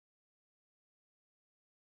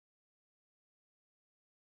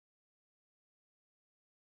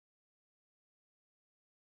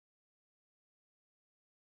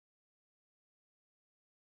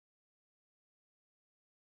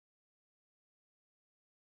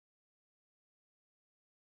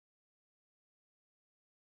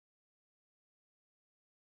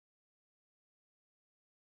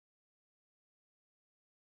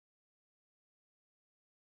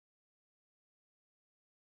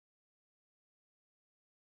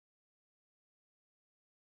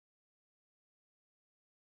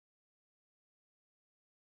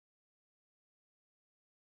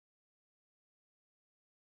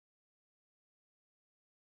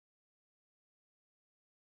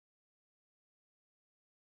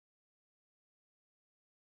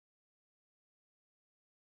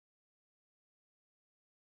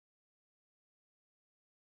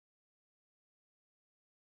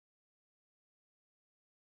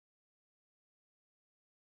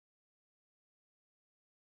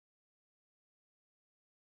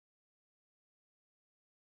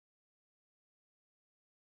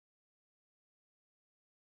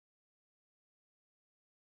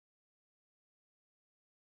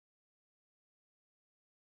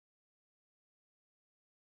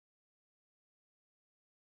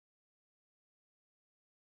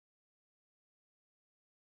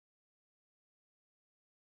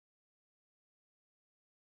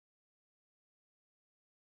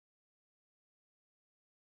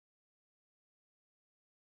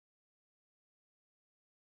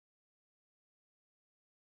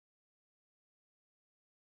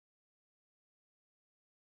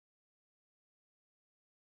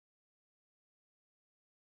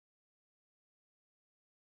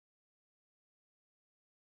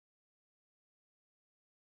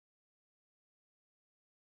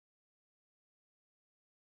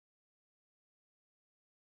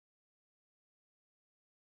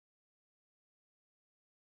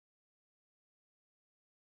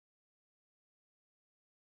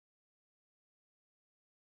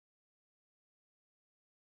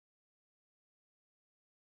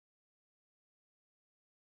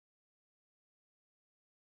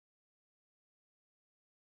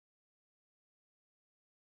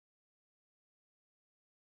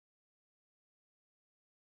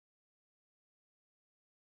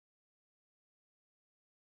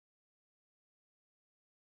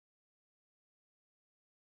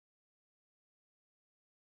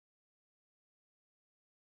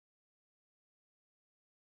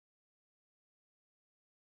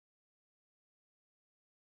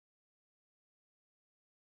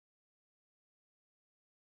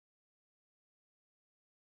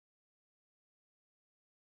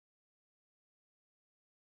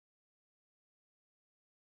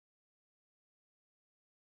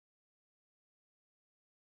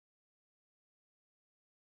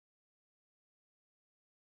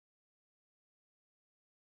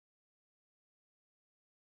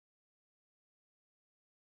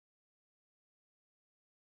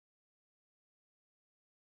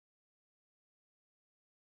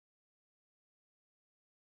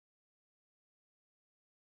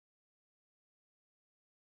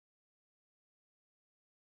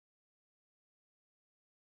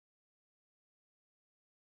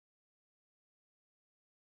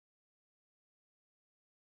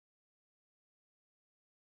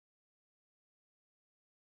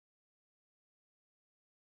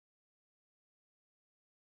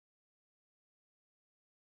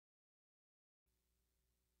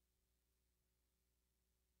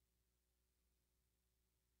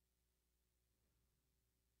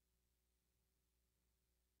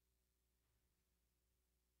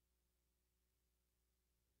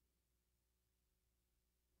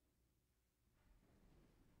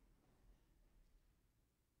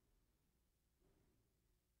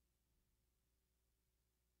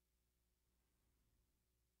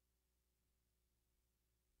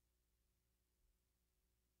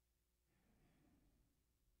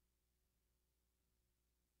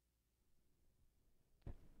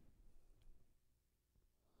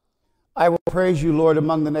I will praise you, Lord,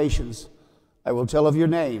 among the nations. I will tell of your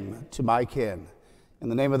name to my kin. In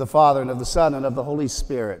the name of the Father, and of the Son, and of the Holy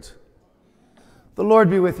Spirit. The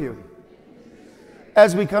Lord be with you.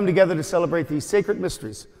 As we come together to celebrate these sacred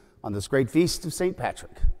mysteries on this great feast of St.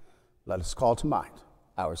 Patrick, let us call to mind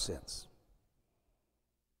our sins.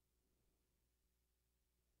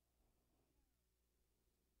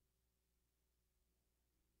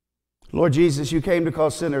 Lord Jesus, you came to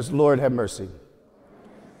call sinners. Lord, have mercy.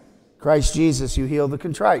 Christ Jesus, you heal the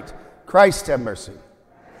contrite. Christ, have mercy.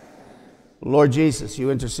 Lord Jesus, you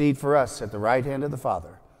intercede for us at the right hand of the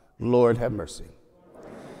Father. Lord, have mercy.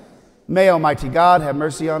 May Almighty God have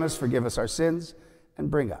mercy on us, forgive us our sins, and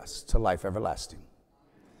bring us to life everlasting.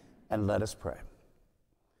 And let us pray.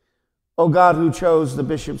 O God, who chose the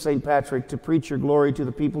Bishop St. Patrick to preach your glory to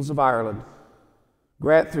the peoples of Ireland,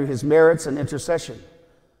 grant through his merits and intercession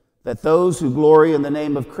that those who glory in the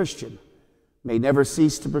name of Christian may never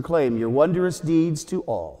cease to proclaim your wondrous deeds to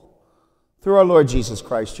all. Through our Lord Jesus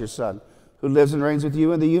Christ, your Son, who lives and reigns with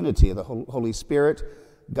you in the unity of the Holy Spirit,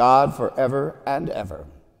 God forever and ever.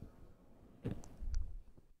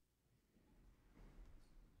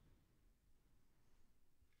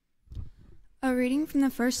 A reading from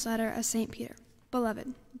the first letter of St. Peter.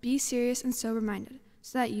 Beloved, be serious and sober-minded,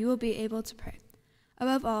 so that you will be able to pray.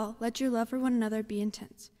 Above all, let your love for one another be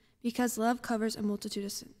intense, because love covers a multitude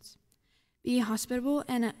of sins. Be hospitable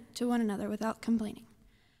and to one another without complaining.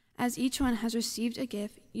 As each one has received a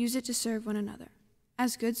gift, use it to serve one another,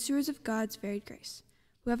 as good stewards of God's varied grace.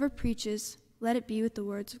 Whoever preaches, let it be with the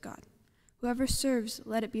words of God. Whoever serves,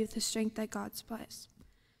 let it be with the strength that God supplies,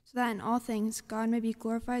 so that in all things God may be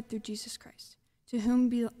glorified through Jesus Christ, to whom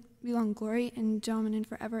belong glory and dominion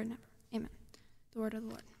forever and ever. Amen. The word of the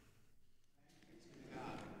Lord.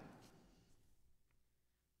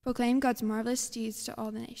 Proclaim God's marvelous deeds to all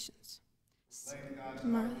the nations.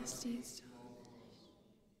 Marvelous deeds to all the nations.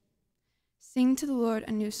 Sing to the Lord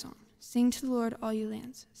a new song. Sing to the Lord, all you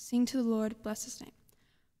lands. Sing to the Lord, bless his name.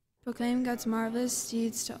 Proclaim God's marvelous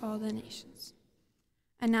deeds to all the nations.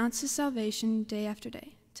 Announce his salvation day after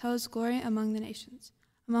day. Tell his glory among the nations,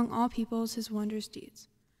 among all peoples his wondrous deeds.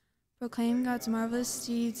 Proclaim God's marvelous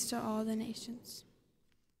deeds to all the nations.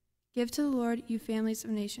 Give to the Lord, you families of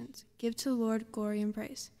nations. Give to the Lord glory and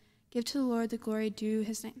praise. Give to the Lord the glory due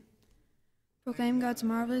his name. Proclaim God's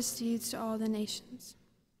marvelous deeds to all the nations.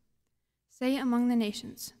 Say among the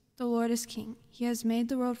nations, the Lord is king. He has made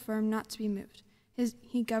the world firm, not to be moved.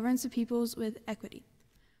 He governs the peoples with equity.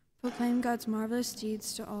 Proclaim God's marvelous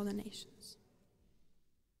deeds to all the nations.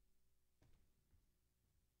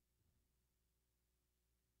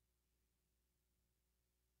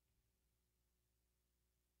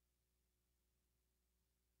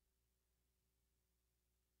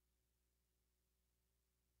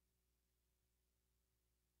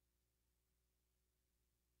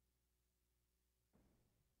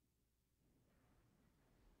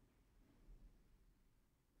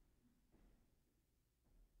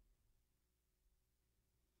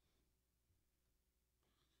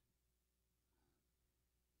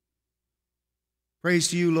 Praise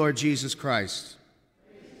to you, Lord Jesus Christ.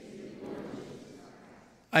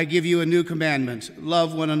 I give you a new commandment.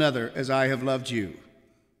 Love one another as I have loved you.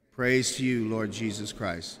 Praise to you, Lord Jesus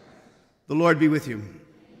Christ. The Lord be with you.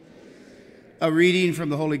 A reading from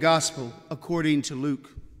the Holy Gospel according to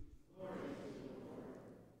Luke.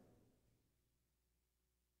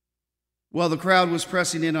 While the crowd was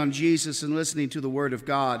pressing in on Jesus and listening to the word of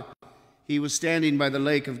God, he was standing by the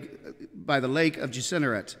lake of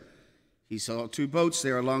Gennesaret. He saw two boats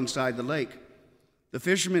there alongside the lake. The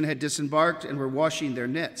fishermen had disembarked and were washing their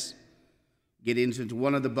nets. Getting into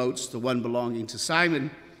one of the boats, the one belonging to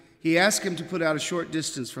Simon, he asked him to put out a short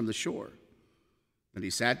distance from the shore. Then he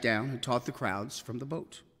sat down and taught the crowds from the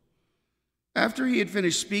boat. After he had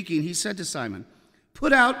finished speaking, he said to Simon,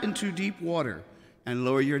 "Put out into deep water and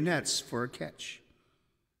lower your nets for a catch."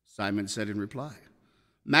 Simon said in reply,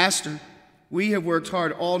 "Master, we have worked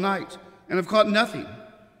hard all night and have caught nothing.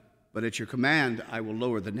 But at your command, I will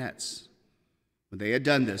lower the nets." When they had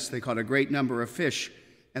done this, they caught a great number of fish,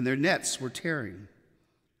 and their nets were tearing.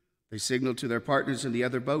 They signaled to their partners in the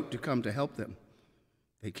other boat to come to help them.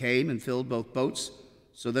 They came and filled both boats,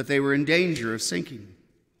 so that they were in danger of sinking.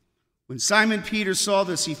 When Simon Peter saw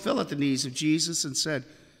this, he fell at the knees of Jesus and said,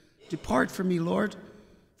 "Depart from me, Lord,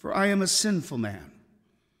 for I am a sinful man."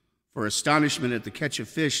 For astonishment at the catch of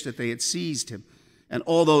fish that they had seized him, and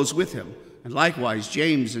all those with him, and likewise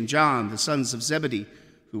James and John, the sons of Zebedee,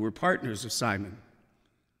 who were partners of Simon.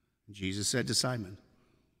 And Jesus said to Simon,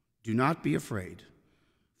 "Do not be afraid.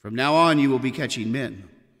 From now on you will be catching men."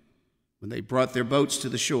 When they brought their boats to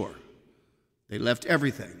the shore, they left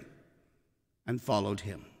everything and followed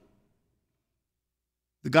him.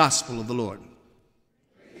 The Gospel of the Lord.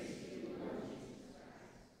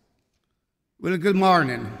 Well, good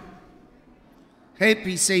morning.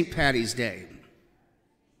 Happy St. Patty's Day.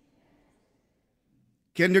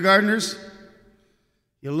 Kindergartners,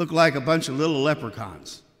 you look like a bunch of little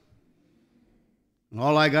leprechauns. And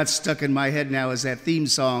all I got stuck in my head now is that theme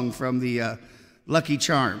song from the Lucky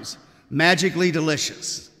Charms, Magically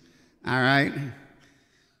Delicious. All right?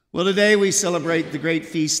 Well, today we celebrate the great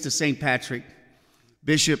feast of St. Patrick,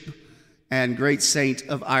 Bishop and great saint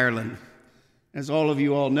of Ireland. As all of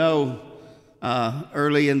you all know,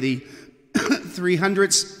 early in the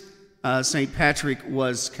 300s, St. Patrick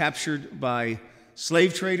was captured by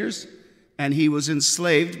slave traders, and he was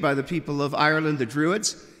enslaved by the people of Ireland, the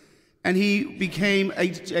Druids, and he became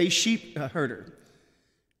a sheep herder.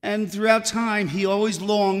 And throughout time, he always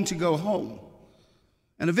longed to go home.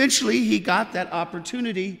 And eventually, he got that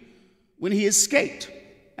opportunity when he escaped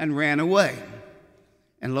and ran away.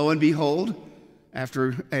 And lo and behold,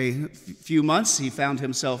 after a few months, he found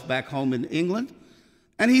himself back home in England,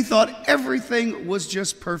 and he thought everything was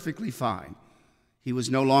just perfectly fine. He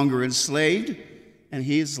was no longer enslaved, and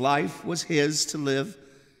his life was his to live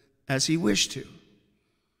as he wished to.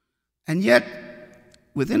 And yet,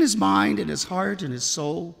 within his mind and his heart and his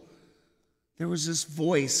soul, there was this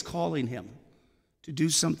voice calling him to do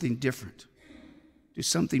something different, do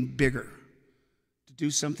something bigger, to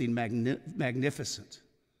do something magnificent.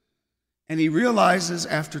 And he realizes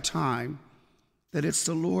after time that it's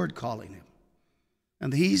the Lord calling him.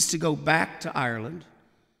 And he's to go back to Ireland,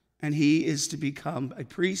 and he is to become a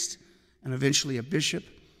priest and eventually a bishop,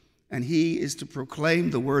 and he is to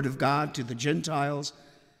proclaim the word of God to the Gentiles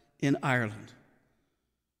in Ireland.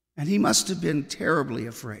 And he must have been terribly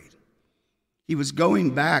afraid. He was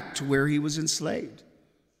going back to where he was enslaved.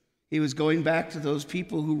 He was going back to those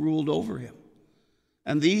people who ruled over him.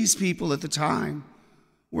 And these people at the time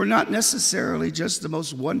were not necessarily just the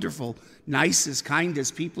most wonderful, nicest,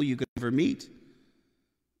 kindest people you could ever meet.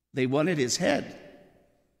 They wanted his head.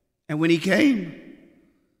 And when he came,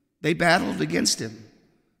 they battled against him,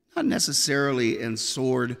 not necessarily in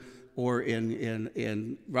sword or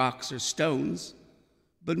in rocks or stones,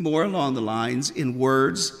 but more along the lines in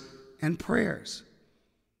words and prayers.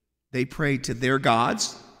 They prayed to their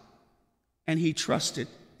gods, and he trusted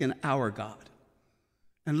in our God.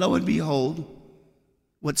 And lo and behold,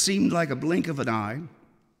 what seemed like a blink of an eye,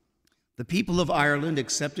 the people of Ireland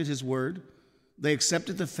accepted his word, they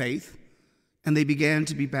accepted the faith, and they began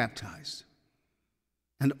to be baptized.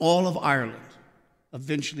 And all of Ireland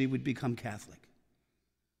eventually would become Catholic.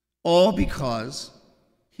 All because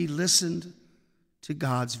he listened to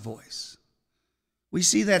God's voice. We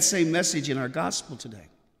see that same message in our gospel today.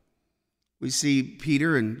 We see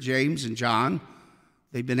Peter and James and John.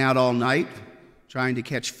 They've been out all night trying to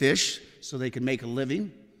catch fish so they could make a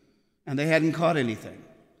living, and they hadn't caught anything.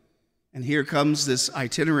 And here comes this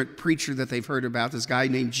itinerant preacher that they've heard about, this guy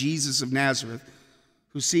named Jesus of Nazareth,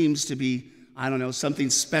 who seems to be, something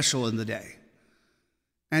special in the day.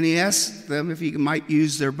 And he asks them if he might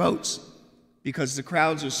use their boats, because the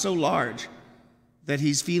crowds are so large that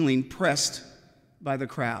he's feeling pressed by the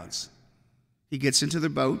crowds. He gets into the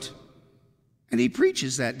boat, and he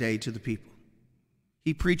preaches that day to the people.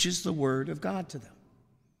 He preaches the word of God to them.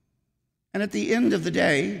 And at the end of the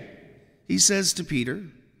day, he says to Peter,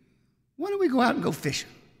 "Why don't we go out and go fishing?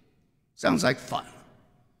 Sounds like fun."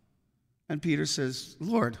 And Peter says,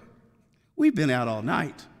 "Lord, we've been out all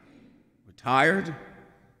night. We're tired.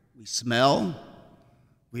 We smell.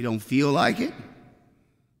 We don't feel like it.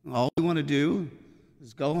 All we want to do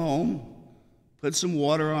is go home, put some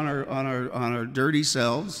water on our dirty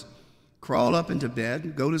selves, crawl up into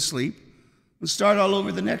bed, go to sleep, and start all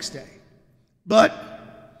over the next day. But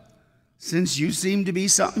since you seem to be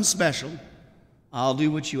something special, I'll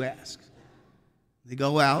do what you ask." They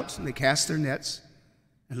go out and they cast their nets,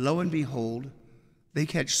 and lo and behold, they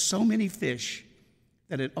catch so many fish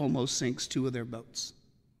that it almost sinks two of their boats.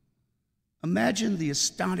 Imagine the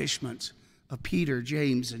astonishment of Peter,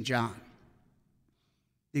 James, and John.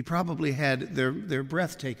 They probably had their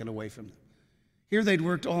breath taken away from them. Here they'd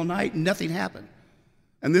worked all night and nothing happened.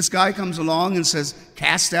 And this guy comes along and says,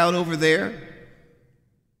 "Cast out over there."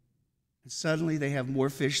 And suddenly they have more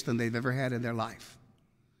fish than they've ever had in their life.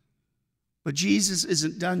 But Jesus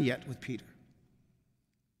isn't done yet with Peter.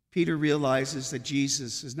 Peter realizes that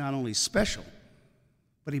Jesus is not only special,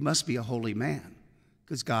 but he must be a holy man,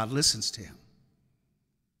 because God listens to him.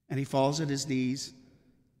 And he falls at his knees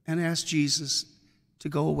and asks Jesus to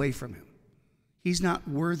go away from him. He's not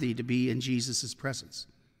worthy to be in Jesus' presence.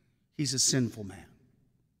 He's a sinful man.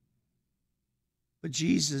 But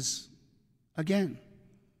Jesus again,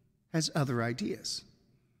 has other ideas.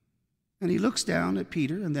 And he looks down at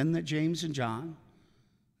Peter and then at James and John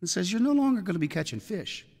and says, you're no longer going to be catching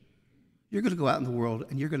fish. You're going to go out in the world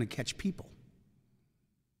and you're going to catch people.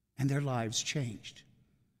 And their lives changed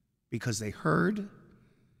because they heard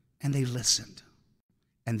and they listened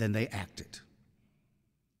and then they acted.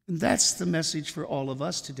 And that's the message for all of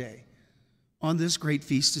us today on this great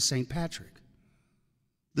feast of St. Patrick.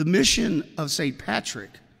 The mission of St.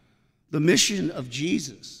 Patrick, the mission of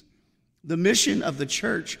Jesus, the mission of the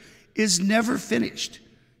church is never finished.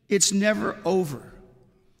 It's never over.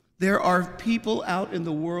 There are people out in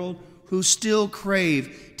the world who still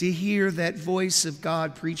crave to hear that voice of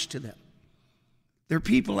God preached to them. There are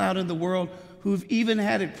people out in the world who've even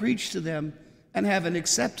had it preached to them and haven't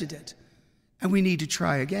accepted it. And we need to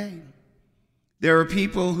try again. There are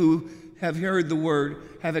people who have heard the word,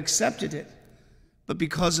 have accepted it, but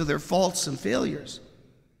because of their faults and failures,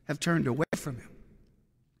 have turned away from him.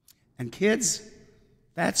 And kids,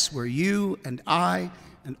 that's where you and I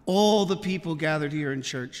and all the people gathered here in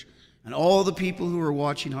church and all the people who are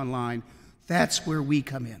watching online, that's where we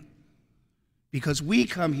come in. Because we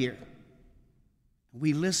come here,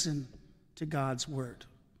 we listen to God's word.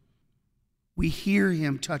 We hear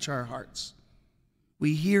him touch our hearts.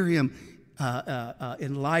 We hear him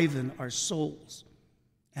enliven our souls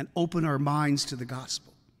and open our minds to the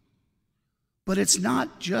gospel. But it's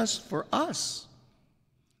not just for us.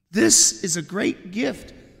 This is a great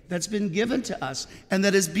gift that's been given to us and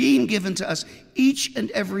that is being given to us each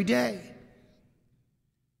and every day.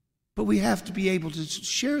 But we have to be able to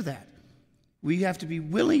share that. We have to be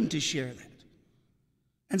willing to share that.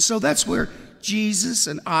 And so that's where Jesus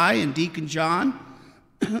and I and Deacon John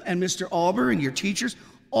and Mr. Alber and your teachers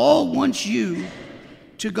all want you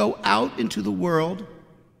to go out into the world,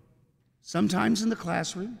 sometimes in the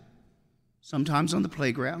classroom, sometimes on the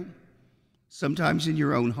playground, sometimes in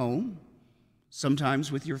your own home,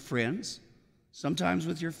 sometimes with your friends, sometimes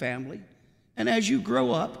with your family. And as you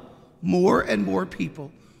grow up, more and more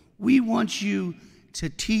people, we want you to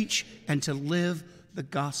teach and to live the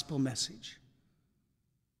gospel message.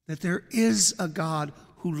 That there is a God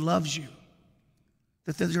who loves you.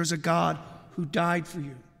 That there's a God who died for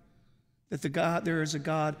you. That there is a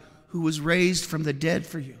God who was raised from the dead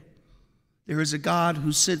for you. There is a God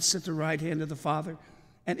who sits at the right hand of the Father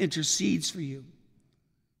and intercedes for you.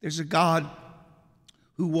 There's a God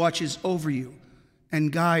who watches over you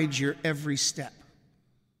and guides your every step.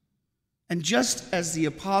 And just as the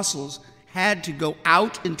apostles had to go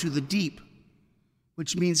out into the deep,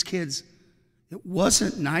 which means, kids, it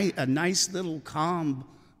wasn't a nice little calm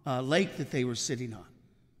lake that they were sitting on.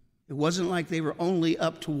 It wasn't like they were only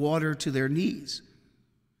up to water to their knees.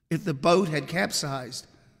 If the boat had capsized,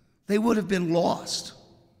 they would have been lost.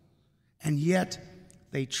 And yet,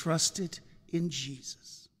 they trusted in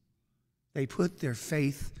Jesus. They put their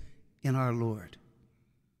faith in our Lord.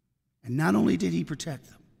 And not only did he protect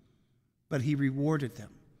them, but he rewarded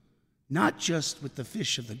them, not just with the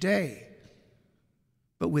fish of the day,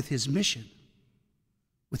 but with his mission,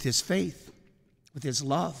 with his faith, with his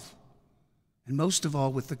love, and most of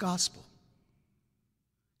all with the gospel.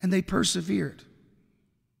 And they persevered.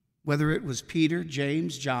 Whether it was Peter,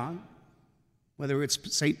 James, John, whether it's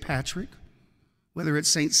St. Patrick, whether it's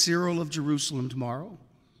St. Cyril of Jerusalem tomorrow,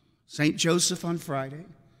 St. Joseph on Friday,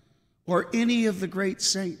 or any of the great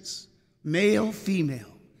saints, male,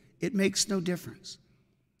 female, it makes no difference.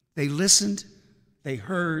 They listened, they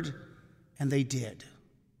heard, and they did.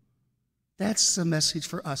 That's the message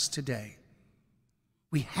for us today.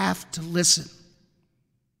 We have to listen.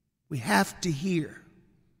 We have to hear.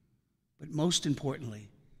 But most importantly,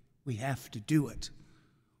 we have to do it.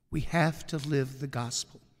 We have to live the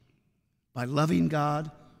gospel by loving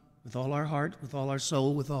God with all our heart, with all our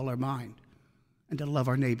soul, with all our mind, and to love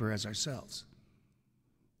our neighbor as ourselves.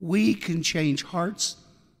 We can change hearts,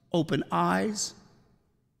 open eyes,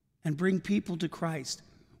 and bring people to Christ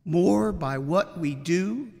more by what we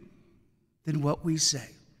do than what we say.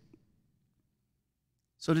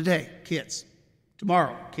 So today, kids,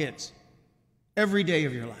 tomorrow, kids, every day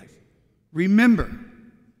of your life, remember,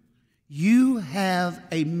 you have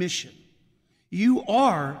a mission. You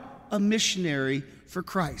are a missionary for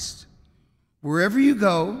Christ. Wherever you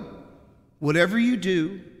go, whatever you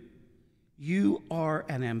do, you are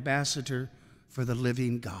an ambassador for the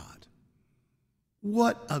living God.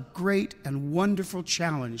 What a great and wonderful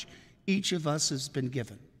challenge each of us has been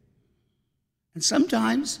given. And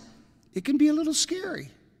sometimes it can be a little scary.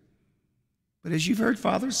 But as you've heard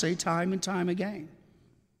Father say time and time again,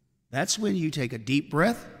 that's when you take a deep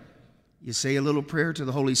breath, you say a little prayer to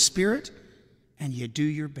the Holy Spirit, and you do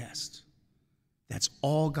your best. That's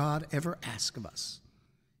all God ever asks of us,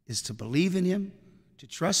 is to believe in him, to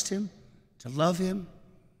trust him, to love him,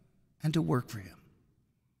 and to work for him.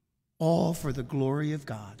 All for the glory of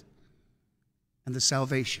God and the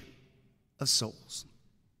salvation of souls.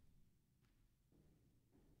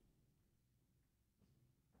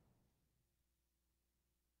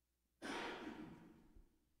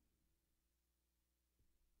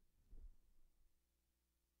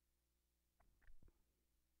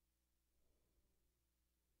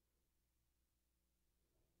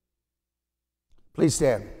 Please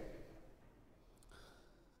stand.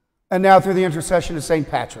 And now, through the intercession of St.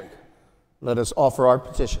 Patrick, let us offer our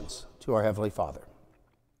petitions to our Heavenly Father.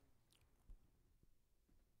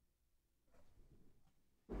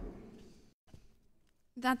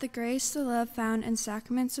 That the grace, the love found in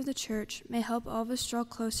sacraments of the Church may help all of us draw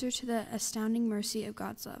closer to the astounding mercy of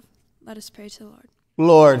God's love. Let us pray to the Lord.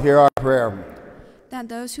 Lord, hear our prayer. That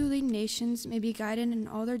those who lead nations may be guided in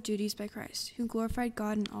all their duties by Christ, who glorified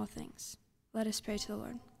God in all things. Let us pray to the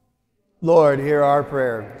Lord. Lord, hear our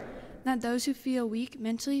prayer. That those who feel weak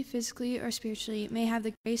mentally, physically, or spiritually may have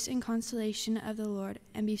the grace and consolation of the Lord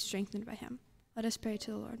and be strengthened by him. Let us pray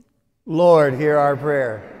to the Lord. Lord, hear our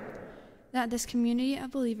prayer. That this community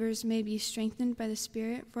of believers may be strengthened by the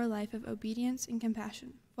Spirit for a life of obedience and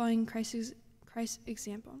compassion, following Christ's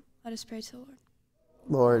example. Let us pray to the Lord.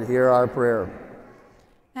 Lord, hear our prayer.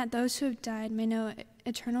 That those who have died may know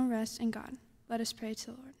eternal rest in God. Let us pray to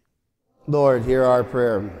the Lord. Lord, hear our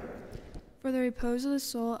prayer. For the repose of the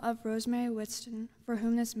soul of Rosemary Whitston, for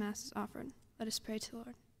whom this Mass is offered. Let us pray to the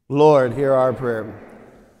Lord. Lord, hear our prayer.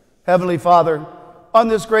 Heavenly Father, on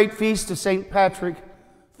this great feast of St. Patrick,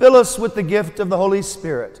 fill us with the gift of the Holy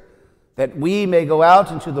Spirit, that we may go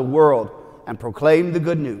out into the world and proclaim the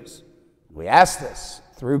good news. We ask this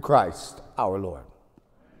through Christ our Lord.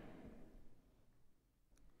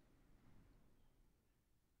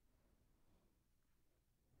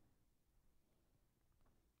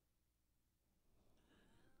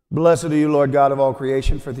 Blessed are you, Lord God of all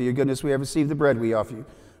creation, for through your goodness we have received the bread we offer you.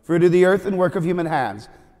 Fruit of the earth and work of human hands,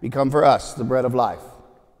 become for us the bread of life.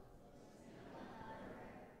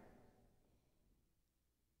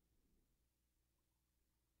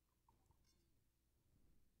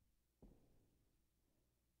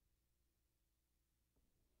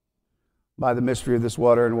 By the mystery of this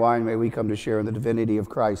water and wine, may we come to share in the divinity of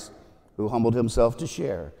Christ, who humbled himself to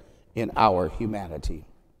share in our humanity.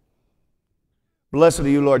 Blessed are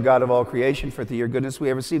you, Lord God of all creation, for through your goodness we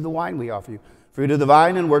have received the wine we offer you. Fruit of the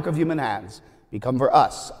vine and work of human hands, become for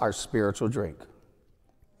us our spiritual drink.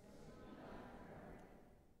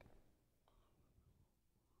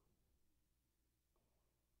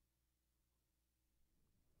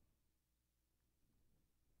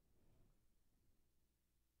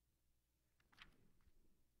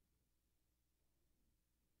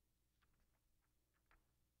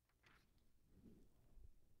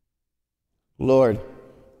 Lord,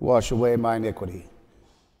 wash away my iniquity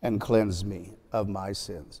and cleanse me of my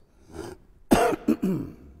sins.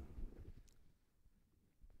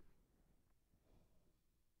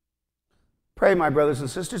 Pray, my brothers and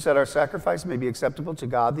sisters, that our sacrifice may be acceptable to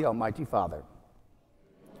God, the Almighty Father.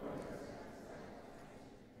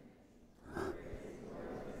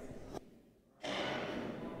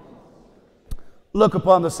 Look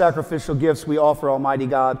upon the sacrificial gifts we offer, Almighty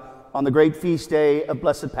God, on the great feast day of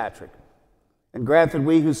Blessed Patrick, and grant that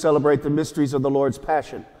we who celebrate the mysteries of the Lord's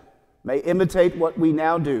Passion may imitate what we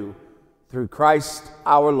now do through Christ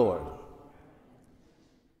our Lord.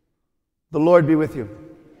 The Lord be with you.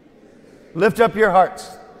 Lift up your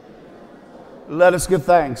hearts. Let us give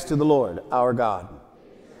thanks to the Lord our God.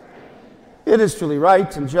 It is truly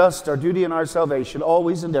right and just, our duty and our salvation,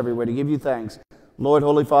 always and everywhere, to give you thanks, Lord,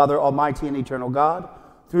 Holy Father, Almighty and eternal God,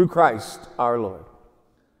 through Christ our Lord.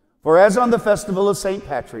 For as on the festival of St.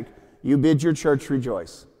 Patrick, you bid your church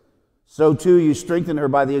rejoice, so too you strengthen her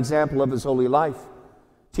by the example of his holy life,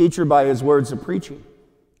 teach her by his words of preaching,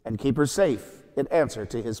 and keep her safe in answer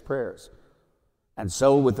to his prayers. And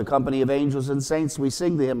so, with the company of angels and saints, we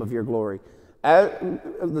sing the hymn of your glory.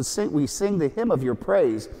 We sing the hymn of your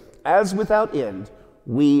praise, as without end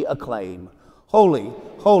we acclaim. Holy,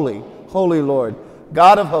 holy, holy Lord,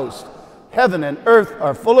 God of hosts, heaven and earth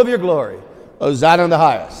are full of your glory. Hosanna in the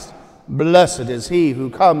highest. Blessed is he who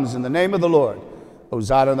comes in the name of the Lord.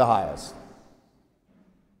 Hosanna in the highest.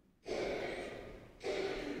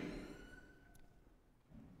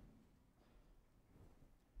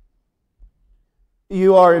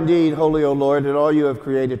 You are indeed holy, O Lord, and all you have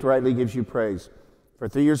created rightly gives you praise. For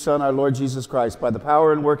through your Son, our Lord Jesus Christ, by the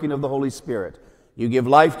power and working of the Holy Spirit, you give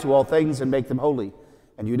life to all things and make them holy.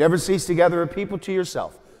 And you never cease to gather a people to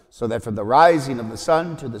yourself, so that from the rising of the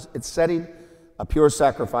sun to its setting, a pure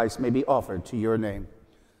sacrifice may be offered to your name.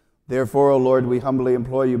 Therefore, O Lord, we humbly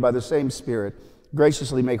implore you by the same Spirit,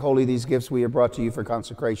 graciously make holy these gifts we have brought to you for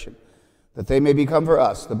consecration, that they may become for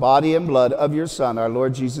us the body and blood of your Son, our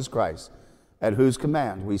Lord Jesus Christ, at whose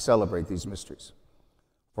command we celebrate these mysteries.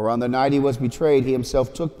 For on the night he was betrayed, he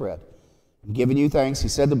himself took bread, and giving you thanks, he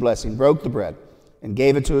said the blessing, broke the bread, and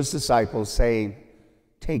gave it to his disciples, saying,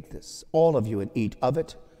 "Take this, all of you, and eat of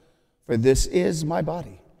it, for this is my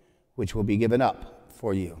body, which will be given up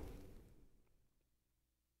for you."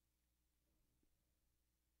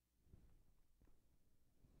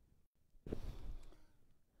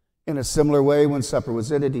 In a similar way, when supper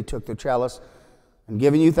was ended, he took the chalice, and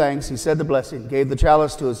giving you thanks, he said the blessing, gave the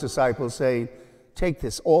chalice to his disciples, saying, "Take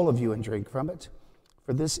this, all of you, and drink from it,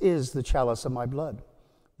 for this is the chalice of my blood,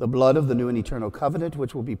 the blood of the new and eternal covenant,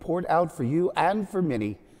 which will be poured out for you and for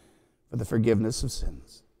many for the forgiveness of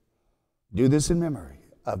sins. Do this in memory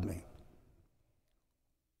of me."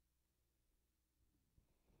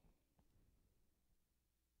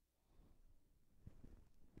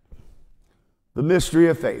 The mystery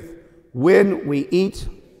of faith. When we eat,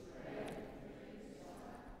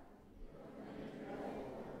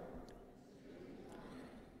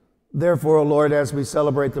 therefore, O Lord, as we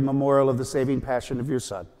celebrate the memorial of the saving passion of your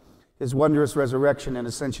Son, his wondrous resurrection and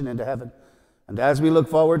ascension into heaven, and as we look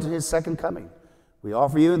forward to his second coming, we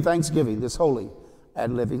offer you in thanksgiving this holy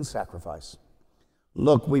and living sacrifice.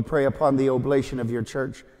 Look, we pray, upon the oblation of your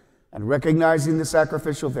church, and recognizing the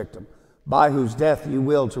sacrificial victim, by whose death you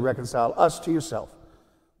will to reconcile us to yourself,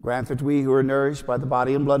 grant that we who are nourished by the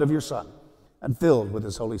body and blood of your Son, and filled with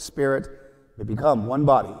his Holy Spirit, may become one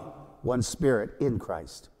body, one spirit in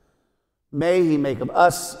Christ. May he make of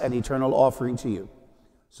us an eternal offering to you,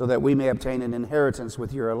 so that we may obtain an inheritance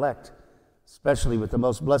with your elect, especially with the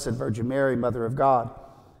most blessed Virgin Mary, Mother of God,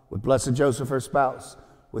 with blessed Joseph, her spouse,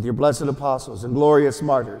 with your blessed apostles and glorious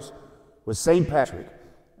martyrs, with Saint Patrick,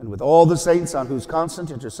 and with all the saints on whose constant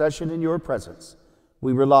intercession in your presence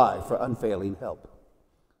we rely for unfailing help.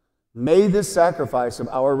 May this sacrifice of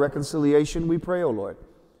our reconciliation, we pray, O Lord,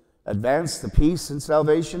 advance the peace and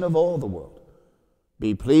salvation of all the world.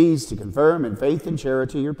 Be pleased to confirm in faith and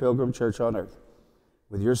charity your pilgrim church on earth,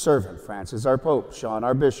 with your servant Francis our Pope, Sean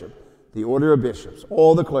our Bishop, the order of bishops,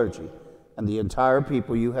 all the clergy, and the entire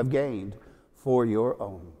people you have gained for your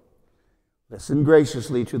own. Listen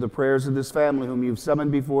graciously to the prayers of this family whom you've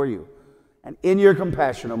summoned before you, and in your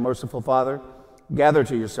compassion, O merciful Father, gather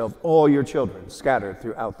to yourself all your children scattered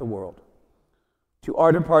throughout the world. To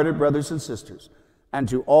our departed brothers and sisters, and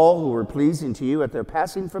to all who were pleasing to you at their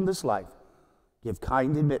passing from this life, give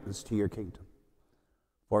kind admittance to your kingdom.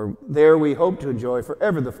 For there we hope to enjoy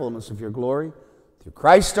forever the fullness of your glory, through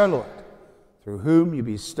Christ our Lord, through whom you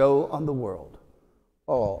bestow on the world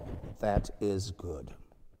all that is good.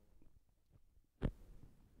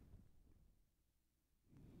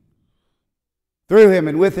 Through him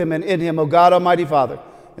and with him and in him, O God, Almighty Father,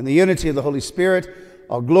 in the unity of the Holy Spirit,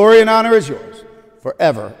 all glory and honor is yours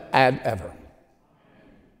forever and ever.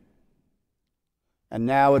 And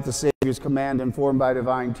now, at the Savior's command, informed by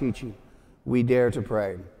divine teaching, we dare to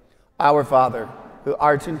pray. Our Father, who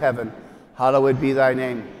art in heaven, hallowed be thy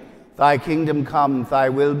name. Thy kingdom come, thy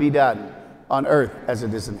will be done, on earth as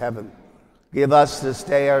it is in heaven. Give us this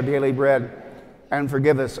day our daily bread, and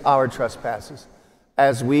forgive us our trespasses,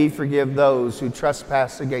 as we forgive those who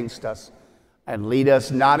trespass against us. And lead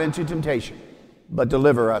us not into temptation, but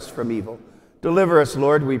deliver us from evil. Deliver us,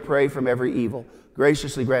 Lord, we pray, from every evil.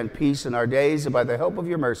 Graciously grant peace in our days, and by the help of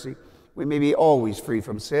your mercy, we may be always free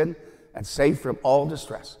from sin and safe from all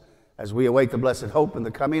distress, as we await the blessed hope and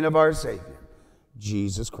the coming of our Savior,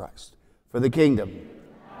 Jesus Christ. For the kingdom,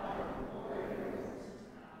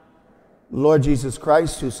 Lord Jesus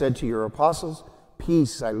Christ, who said to your apostles,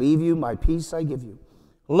 "Peace I leave you, my peace I give you,"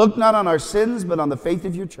 look not on our sins, but on the faith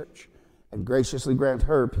of your church, and graciously grant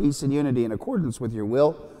her peace and unity in accordance with your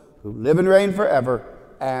will, who live and reign forever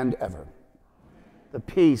and ever. The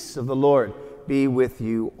peace of the Lord be with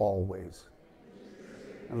you always.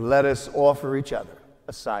 And let us offer each other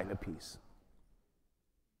a sign of peace.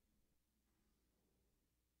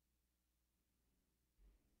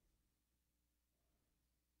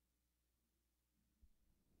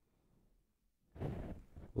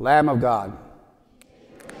 Lamb of God,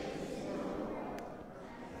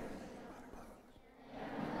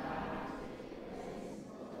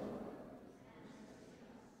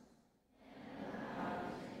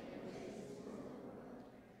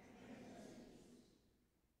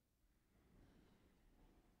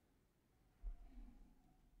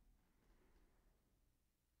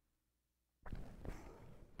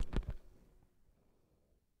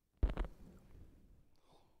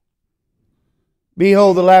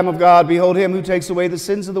 Behold the Lamb of God, behold him who takes away the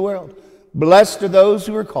sins of the world. Blessed are those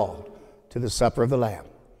who are called to the supper of the Lamb.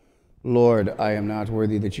 Lord, I am not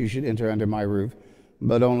worthy that you should enter under my roof,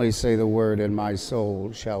 but only say the word, and my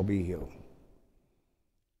soul shall be healed.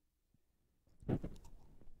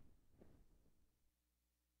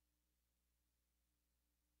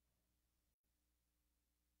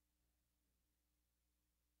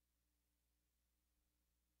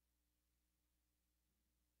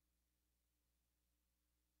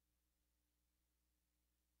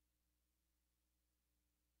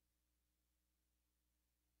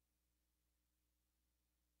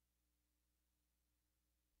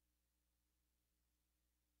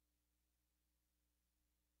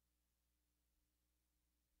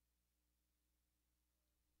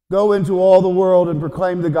 Go into all the world and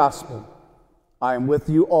proclaim the gospel. I am with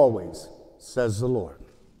you always, says the Lord.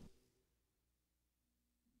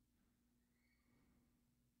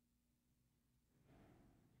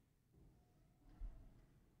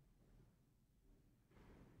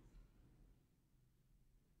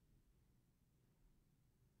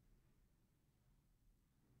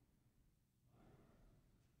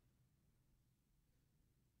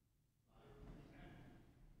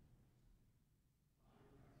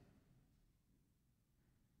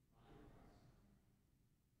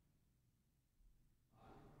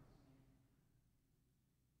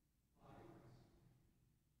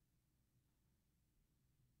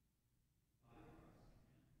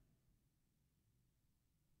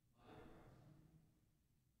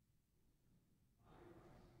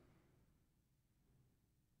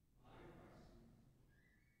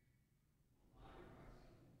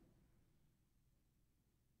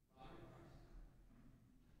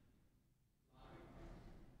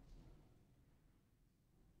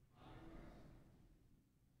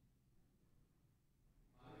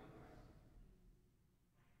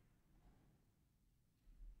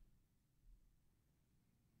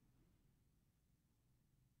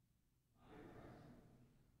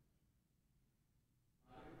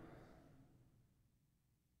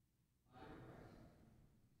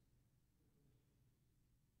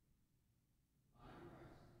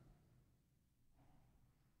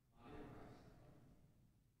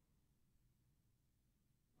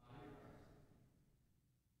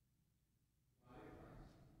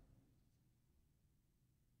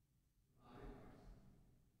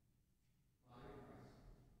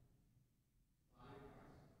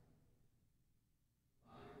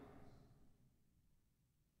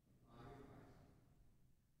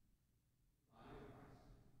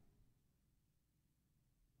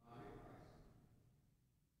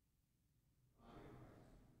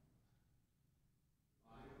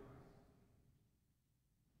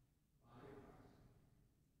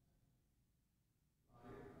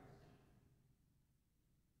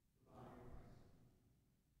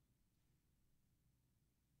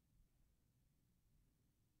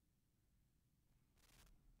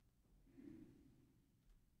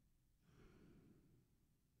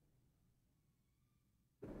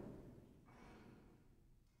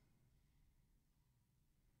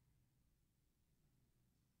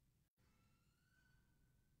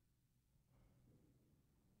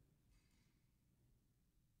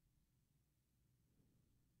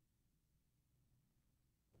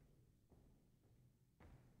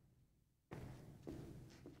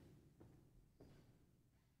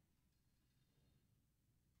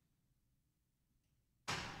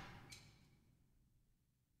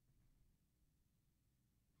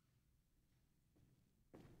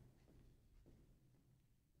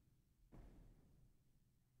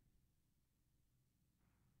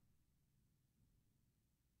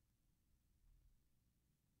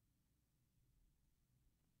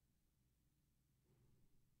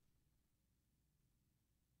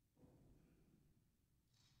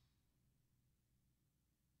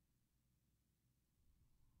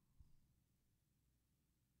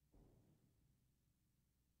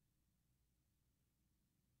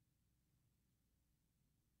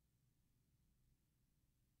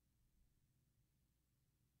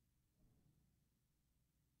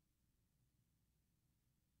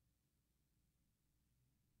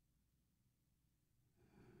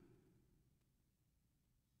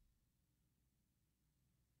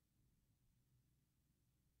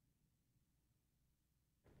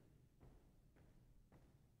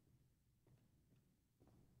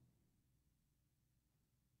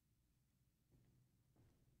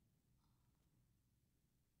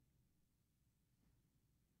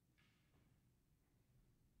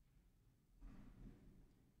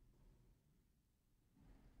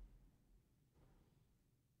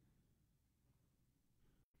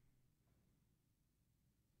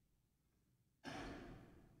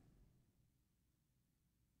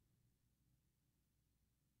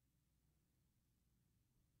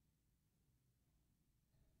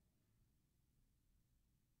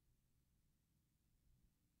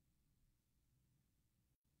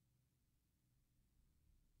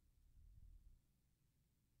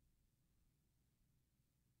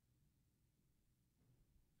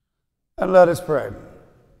 And let us pray.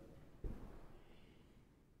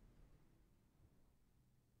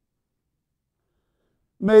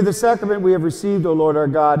 May the sacrament we have received, O Lord our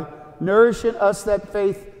God, nourish in us that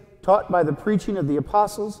faith taught by the preaching of the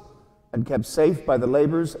apostles and kept safe by the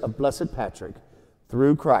labors of Blessed Patrick,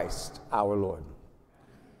 through Christ our Lord.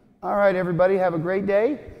 All right, everybody, have a great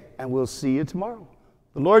day, and we'll see you tomorrow.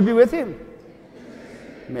 The Lord be with him.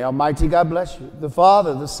 May Almighty God bless you, the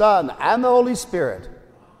Father, the Son, and the Holy Spirit.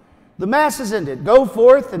 The Mass is ended. Go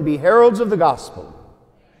forth and be heralds of the gospel.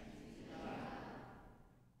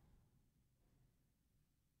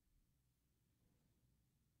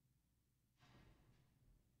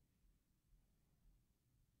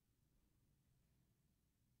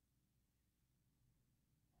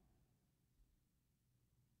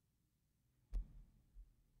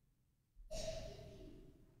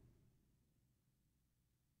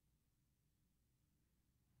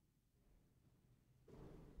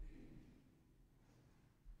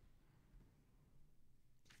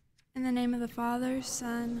 In the name of the Father,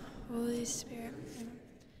 Son, Holy Spirit. Amen.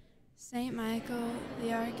 Saint Michael,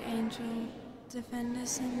 the Archangel, defend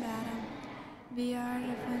us in battle. Be our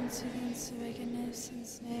defense against the wickedness and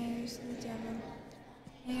snares of the devil.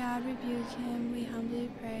 May God rebuke him, we humbly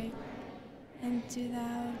pray. And do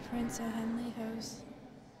thou, Prince of heavenly hosts,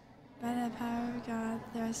 by the power of God,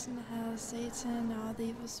 thrust into hell Satan and all the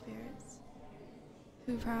evil spirits,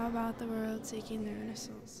 who prowl about the world seeking the ruin of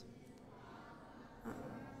souls.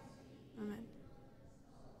 Amen.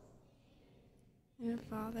 In the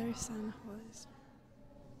Father, Son, Holy Spirit.